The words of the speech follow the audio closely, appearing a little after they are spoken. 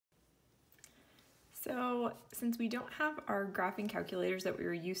So since we don't have our graphing calculators that we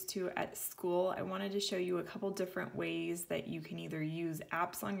were used to at school, I wanted to show you a couple different ways that you can either use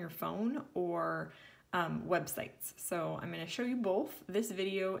apps on your phone or websites. So I'm going to show you both. This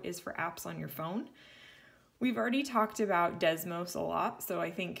video is for apps on your phone. We've already talked about Desmos a lot, so I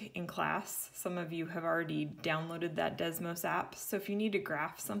think in class some of you have already downloaded that Desmos app. So if you need to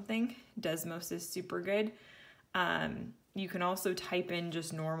graph something, Desmos is super good. You can also type in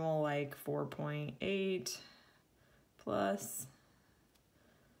just normal like 4.8 plus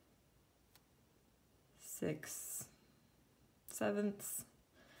 6/7,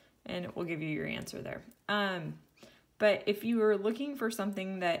 and it will give you your answer there. But if you are looking for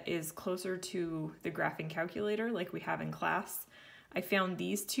something that is closer to the graphing calculator like we have in class, I found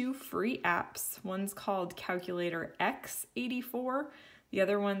these two free apps. One's called Calculator X84. The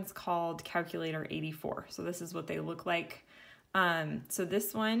other one's called Calculator 84. So this is what they look like. So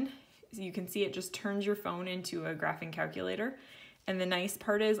this one, you can see it just turns your phone into a graphing calculator. And the nice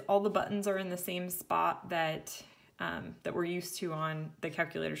part is all the buttons are in the same spot that we're used to on the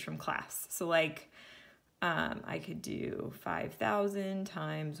calculators from class. So like I could do 5,000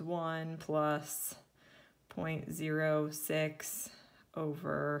 times 1 plus 0.06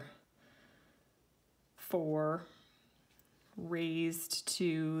 over 4 raised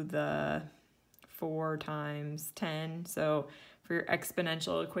to the 4 times 10. So for your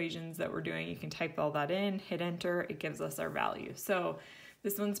exponential equations that we're doing, you can type all that in, hit enter, it gives us our value. So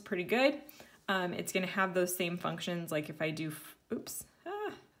this one's pretty good. It's going to have those same functions like if I do,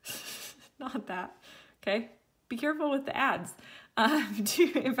 not that. Okay, be careful with the ads.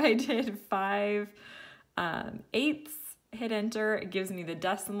 If I did 5/8, hit enter, it gives me the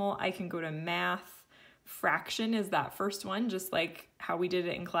decimal. I can go to math. Fraction is that first one, just like how we did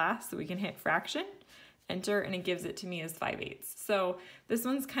it in class. So we can hit fraction, enter, and it gives it to me as 5/8. So this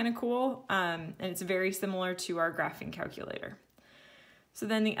one's kind of cool, and it's very similar to our graphing calculator. So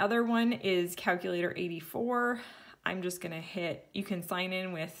then the other one is Calculator 84. I'm just gonna hit, you can sign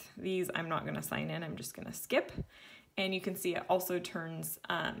in with these. I'm not gonna sign in, I'm just gonna skip. And you can see it also turns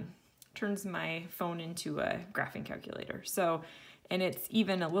my phone into a graphing calculator. So, and it's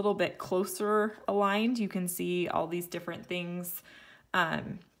even a little bit closer aligned. You can see all these different things.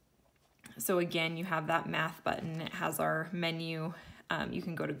 So again, you have that math button. It has our menu. You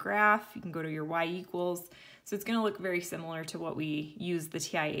can go to graph, you can go to your y equals. So it's gonna look very similar to what we use the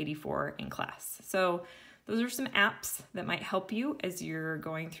TI-84 in class. So those are some apps that might help you as you're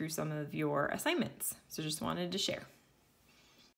going through some of your assignments. So just wanted to share.